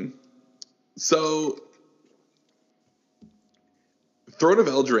 So Throne of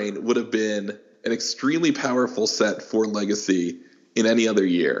Eldraine would have been an extremely powerful set for Legacy in any other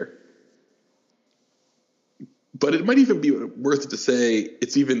year. But it might even be worth it to say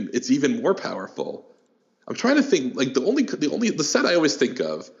it's even more powerful. I'm trying to think like the set I always think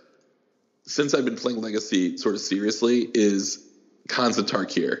of since I've been playing Legacy sort of seriously is Khans of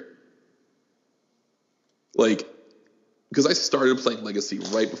Tarkir. Like, because I started playing Legacy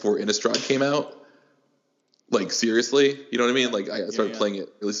right before Innistrad came out. Like, seriously, you know what I mean? Like, I started playing it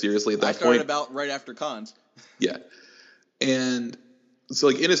really seriously at that point. I started about right after Khans. Yeah. And so,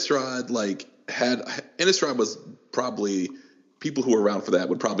 like, Innistrad was probably, people who were around for that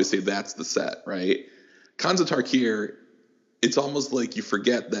would probably say that's the set, right? Khans of Tarkir, it's almost like you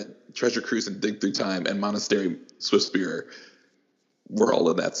forget that Treasure Cruise and Dig Through Time and Monastery Swiftspear were all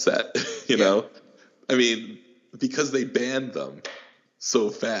in that set, you know? I mean, because they banned them so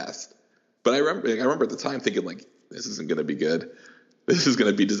fast. But I remember at the time thinking, like, this isn't going to be good. This is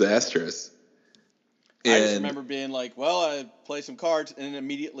going to be disastrous. And I just remember being like, well, I play some cards and then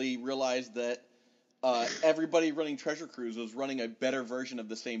immediately realized that everybody running Treasure Cruise was running a better version of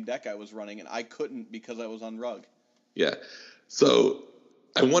the same deck I was running, and I couldn't because I was on Rug. Yeah. So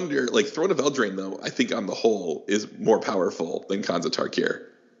I wonder, like, Throne of Eldraine, though, I think on the whole is more powerful than Khans of Tarkir.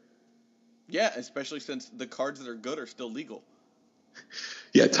 Yeah, especially since the cards that are good are still legal.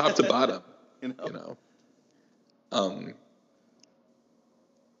 Yeah, top to bottom. You know?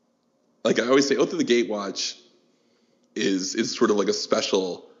 Like I always say, Oath of the Gatewatch is sort of like a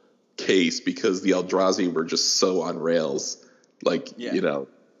special case because the Eldrazi were just so on rails. Like, that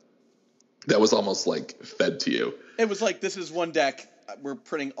was almost like fed to you. It was like, this is one deck. We're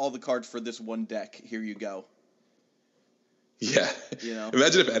printing all the cards for this one deck. Here you go. Yeah.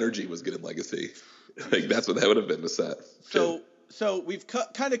 Imagine if Energy was good in Legacy. Like, that's what that would have been, the set. So we've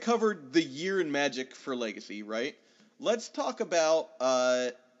kind of covered the year in Magic for Legacy, right? Let's talk about,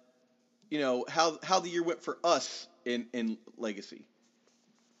 how the year went for us in Legacy.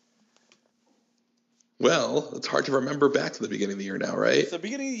 Well, it's hard to remember back to the beginning of the year now, right? So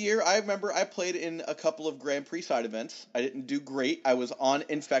beginning of the year, I remember I played in a couple of Grand Prix side events. I didn't do great. I was on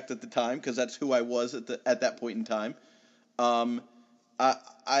Infect at the time because that's who I was at that point in time. I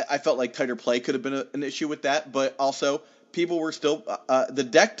felt like tighter play could have been an issue with that, but also people were still the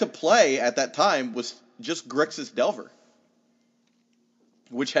deck to play at that time was just Grixis Delver,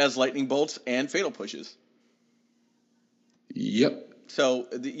 which has Lightning Bolts and Fatal Pushes. Yep. So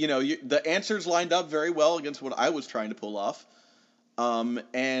the answers lined up very well against what I was trying to pull off,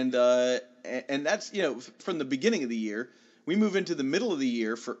 and that's from the beginning of the year. We move into the middle of the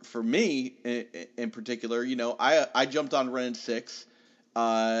year for me in particular. I jumped on Wrenn and 6.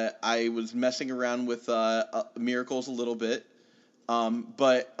 I was messing around with Miracles a little bit,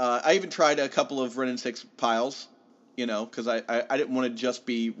 but I even tried a couple of Wrenn and 6 piles, because I didn't want to just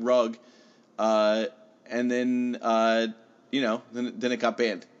be Rug, and then then it got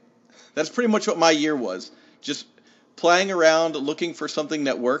banned. That's pretty much what my year was. Just playing around, looking for something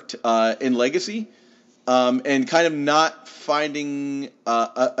that worked in Legacy, and kind of not finding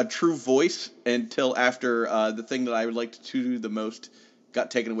a true voice until after the thing that I would like to do the most got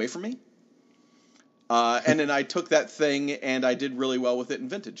taken away from me. And then I took that thing and I did really well with it in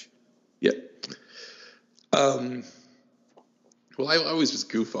Vintage. Yep. Well, I always just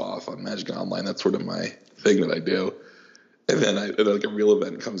goof off on Magic Online. That's sort of my thing that I do. And then like a real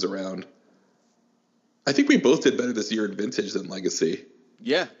event comes around. I think we both did better this year in Vintage than Legacy.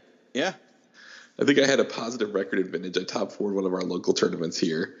 Yeah. I think I had a positive record in Vintage. I top 4'd one of our local tournaments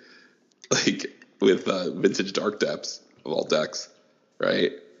here, like with Vintage Dark Depths of all decks,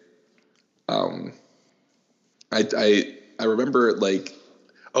 right? I remember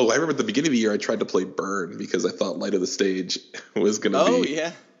I remember at the beginning of the year I tried to play Burn because I thought Light of the Stage was gonna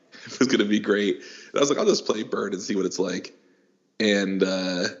be great. And I was like, I'll just play Burn and see what it's like. And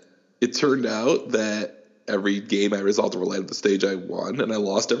it turned out that every game I resolved over Light of the Stage I won, and I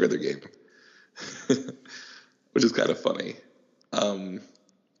lost every other game. Which is kind of funny.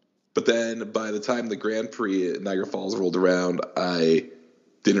 But then by the time the Grand Prix at Niagara Falls rolled around, I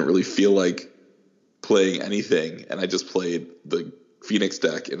didn't really feel like playing anything, and I just played the Phoenix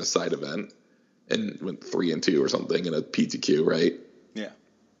deck in a side event and went 3-2 or something in a PTQ, right? Yeah.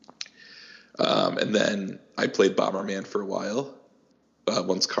 And then I played Bomberman for a while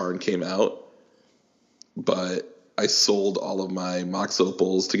once Karn came out, but I sold all of my Mox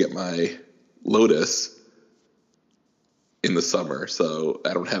Opals to get my Lotus in the summer, so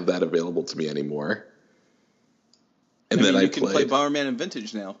I don't have that available to me anymore. And then I can play Bomberman in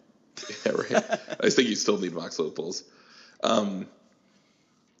Vintage now. Yeah, right. I think you still need Mox Opals.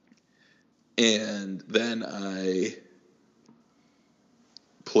 And then I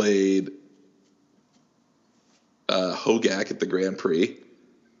played Hogak at the Grand Prix,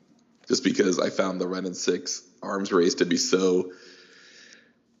 just because I found the Wrenn and 6 arms race to be so...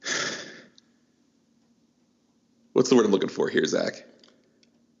 What's the word I'm looking for here, Zach?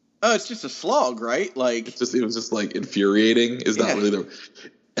 Oh, it's just a slog, right? Like it was just like infuriating. Is not really the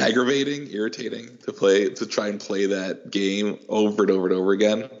aggravating, irritating to try and play that game over and over and over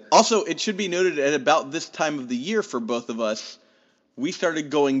again. Also, it should be noted at about this time of the year for both of us, we started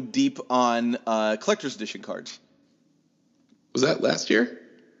going deep on collector's edition cards. Was that last year?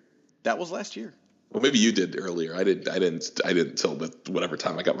 That was last year. Well, maybe you did earlier. I didn't till whatever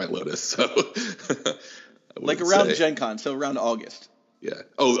time I got my Lotus. So like around Gen Con, so around August. Yeah.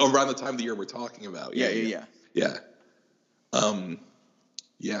 Oh, around the time of the year we're talking about. Yeah.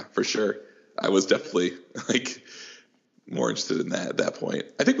 Yeah, for sure. I was definitely more interested in that at that point.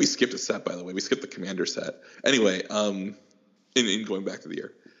 I think we skipped a set, by the way. We skipped the Commander set. Anyway, in going back to the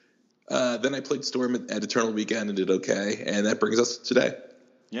year. Then I played Storm at Eternal Weekend and did okay, and that brings us to today.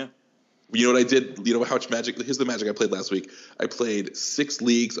 Yeah. You know what I did? You know how much Magic? Here's the Magic I played last week. I played 6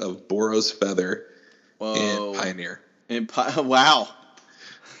 leagues of Boros Feather and Pioneer. Wow.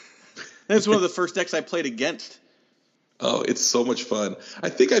 That's one of the first decks I played against. Oh, it's so much fun. I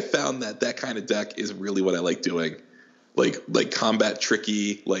think I found that kind of deck is really what I like doing. Like combat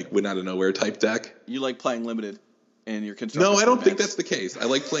tricky, like win out of nowhere type deck. You like playing limited in your constructed No, I don't formats. think that's the case. I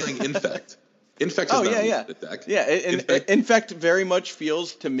like playing Infect. Infect is not a limited deck. Yeah, Infect very much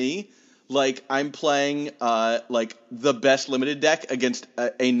feels to me like I'm playing like the best limited deck against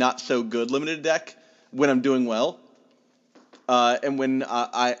a not so good limited deck when I'm doing well. And when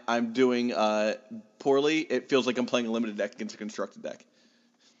I'm doing poorly, it feels like I'm playing a limited deck against a constructed deck.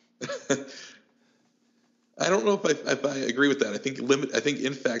 I don't know if I agree with that. I think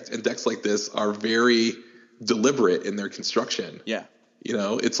Infect and decks like this are very deliberate in their construction. Yeah. You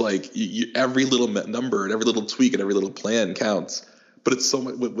know, it's like every little number and every little tweak and every little plan counts. But it's so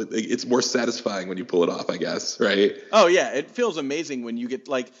much. It's more satisfying when you pull it off, I guess. Right? Oh yeah, it feels amazing when you get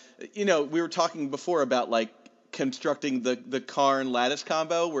like, you know, we were talking before about like constructing the Karn Lattice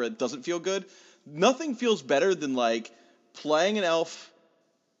combo where it doesn't feel good. Nothing feels better than like playing an elf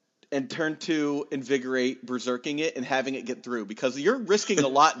and turn 2 invigorate berserking it and having it get through, because you're risking a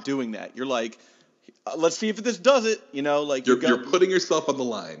lot doing that. You're like, let's see if this does it. You know, like you're putting yourself on the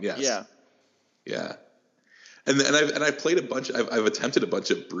line. Yes. Yeah. Yeah. And I've played a bunch. I've attempted a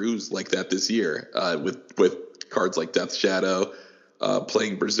bunch of brews like that this year with cards like Death Shadow,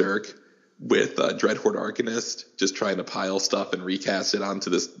 playing Berserk with Dreadhorde Arcanist, just trying to pile stuff and recast it onto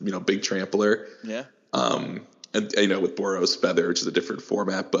this big trampler. Yeah. And with Boros Feather, which is a different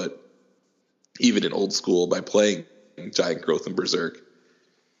format, but even in old school by playing Giant Growth and Berserk.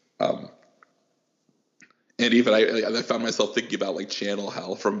 And even I found myself thinking about like Channel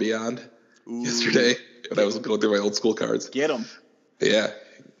Hell from Beyond yesterday when I was going through my old school cards. Get them. Yeah.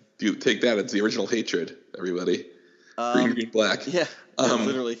 You take that. It's the original Hatred, everybody. Green, black. Yeah.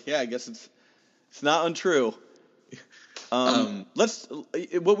 Literally. Yeah, I guess it's not untrue. Before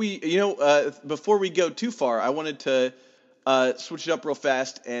we go too far, I wanted to switch it up real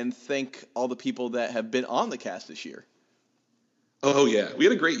fast and thank all the people that have been on the cast this year. Oh yeah, we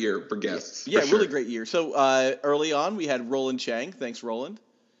had a great year for guests. Yeah, for sure. Really great year. So early on, we had Roland Chang. Thanks, Roland.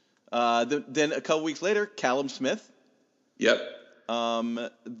 Then a couple weeks later, Callum Smith. Yep.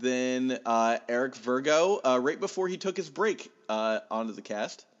 Then Eric Virgo, right before he took his break, onto the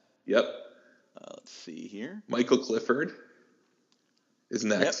cast. Yep. Let's see here. Michael Clifford is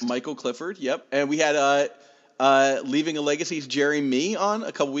next. Yep, Michael Clifford. Yep. And we had Leaving a Legacy's Jerry Mee on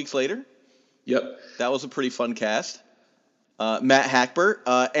a couple weeks later. Yep. That was a pretty fun cast. Matt Hackbert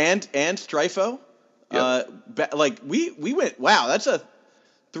and Strifo. Yep. We went. Wow, that's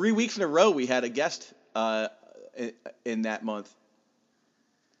 3 weeks in a row we had a guest in that month.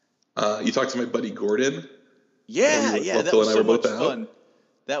 You talked to my buddy Gordon. Yeah, that was so much fun.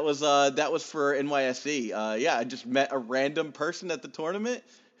 That was for NYSC. I just met a random person at the tournament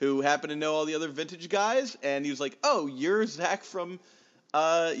who happened to know all the other vintage guys, and he was like, "Oh, you're Zach from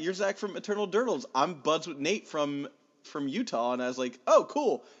Eternal Durdles. I'm buds with Nate from Utah," and I was like, "Oh,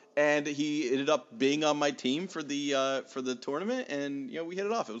 cool." And he ended up being on my team for the tournament, and we hit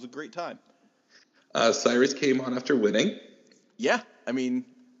it off. It was a great time. Cyrus came on after winning. Yeah, I mean,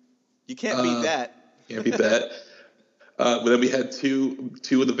 you can't beat that. Can't beat that. But then we had two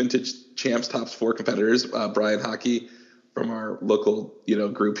of the Vintage Champs Tops 4 competitors, Brian Hockey from our local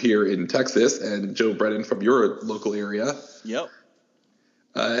group here in Texas, and Joe Brennan from your local area. Yep.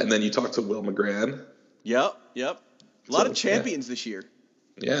 And then you talked to Will McGran. Yep. A lot of champions this year.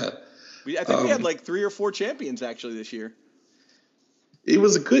 Yeah. I think we had like 3 or 4 champions actually this year. It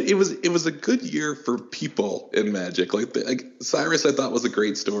was a good year for people in Magic. Like Cyrus, I thought was a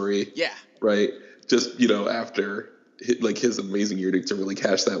great story. Yeah. Right. Just after his amazing year to really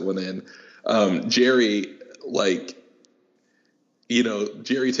cash that one in. Jerry,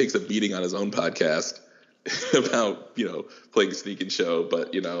 Jerry takes a beating on his own podcast about playing Sneak and Show,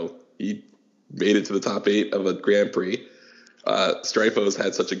 but he made it to the top 8 of a Grand Prix. Strifos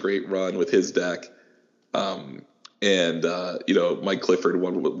had such a great run with his deck. And Mike Clifford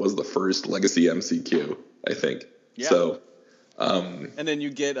was the first Legacy MCQ, I think. Yeah. So, and then you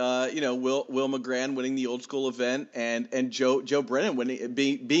get Will McGran winning the old school event, and Joe Brennan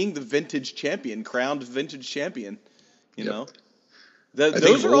being the vintage champion, crowned vintage champion. You know,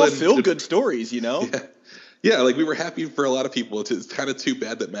 those are all feel good stories. Yeah, we were happy for a lot of people. It's kind of too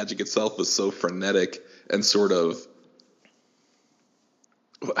bad that Magic itself was so frenetic and sort of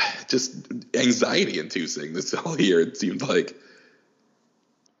just anxiety-inducing this whole year. It seemed like.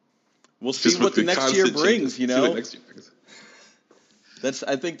 We'll see what the next year brings.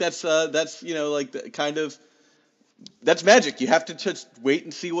 I think that's like the kind of that's Magic. You have to just wait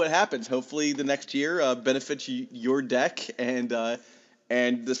and see what happens. Hopefully, the next year benefits your deck, and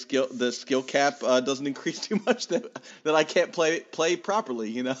the skill cap doesn't increase too much that I can't play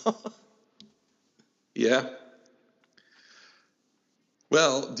properly. Yeah.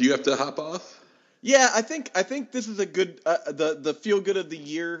 Well, do you have to hop off? Yeah, I think this is a good the feel good of the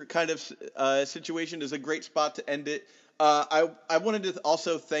year kind of situation is a great spot to end it. I wanted to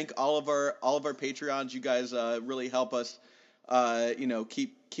also thank all of our Patreons. You guys really help us,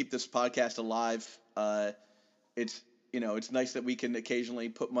 keep this podcast alive. It's nice that we can occasionally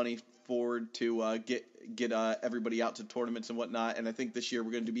put money forward to get everybody out to tournaments and whatnot. And I think this year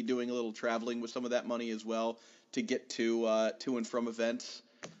we're going to be doing a little traveling with some of that money as well to get to and from events.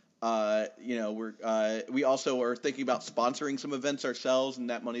 We also are thinking about sponsoring some events ourselves, and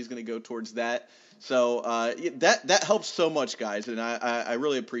that money is going to go towards that. So that helps so much, guys, and I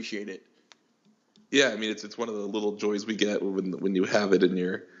really appreciate it. Yeah, I mean it's one of the little joys we get when you have it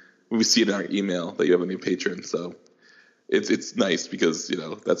when we see it in our email that you have a new patron. So it's nice because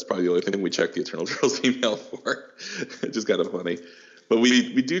that's probably the only thing we check the Eternal Turtles email for. It's just kind of funny. But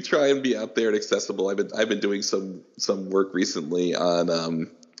we do try and be out there and accessible. I've been doing some work recently on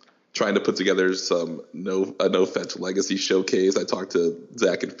trying to put together a no fetch legacy showcase. I talked to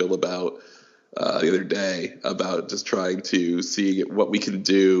Zach and Phil about the other day about just trying to see what we can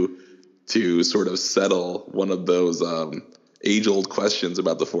do to sort of settle one of those age-old questions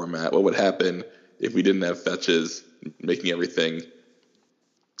about the format. What would happen if we didn't have fetches, making everything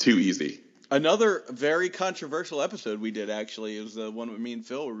too easy? Another very controversial episode we did, actually, is the one with me and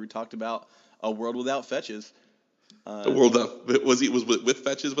Phil where we talked about a world without fetches. The world was with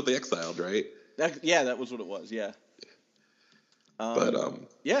fetches, but they exiled, right? That was what it was. Yeah.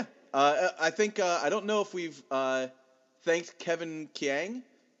 Yeah. I think I don't know if we've thanked Kevin Kiang,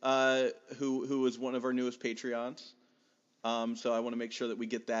 who is one of our newest Patreons. So I want to make sure that we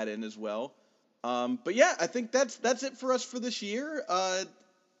get that in as well. But yeah, I think that's it for us for this year.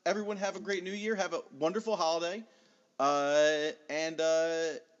 Everyone have a great new year. Have a wonderful holiday. And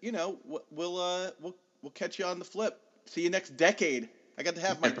we'll catch you on the flip. See you next decade. I got to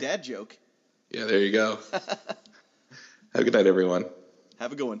have my dad joke. Yeah, there you go. Have a good night, everyone.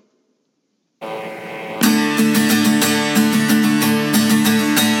 Have a good one.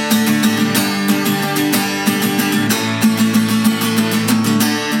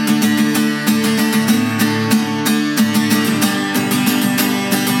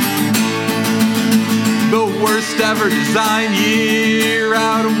 The worst ever design year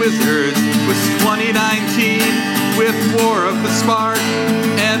out of Wizards was 2019 with War of the Spark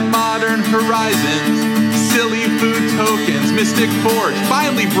and Modern Horizons. Silly food tokens, Mystic Forge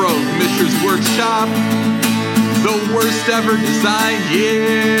finally broke Mishra's Workshop. The worst ever design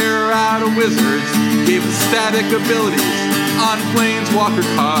year out of Wizards gave us static abilities on Planeswalker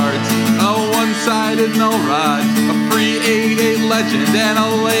cards, a one-sided Null Rod, a free 8/8 legend, and a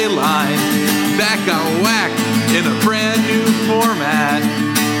ley line that got whacked in a brand new format.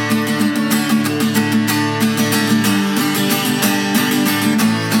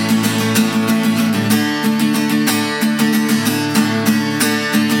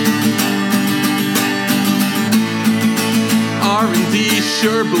 R&D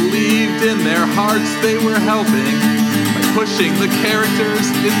sure believed in their hearts they were helping by pushing the characters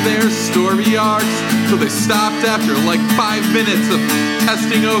in their story arcs, so they stopped after like 5 minutes of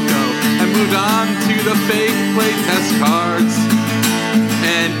testing Oko and moved on to the fake playtest cards.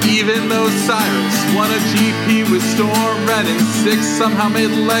 And even though Cyrus won a GP with Storm Red and 6 somehow made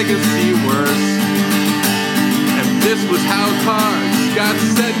Legacy worse. And this was how cards got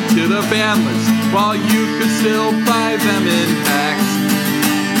sent to the ban list while you could still buy them in packs.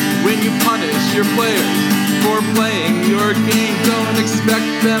 When you punish your players for playing your game, don't expect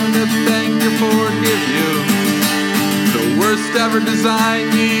them to thank or forgive you. The worst ever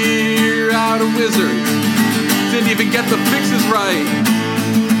design year out of Wizards didn't even get the fixes right.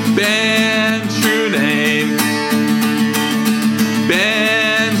 Ban True Name.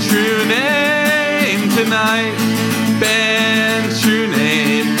 Ban True Name tonight. Ban True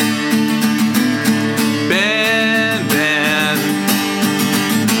Name. Ban.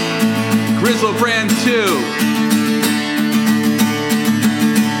 Grizzlebrand 2.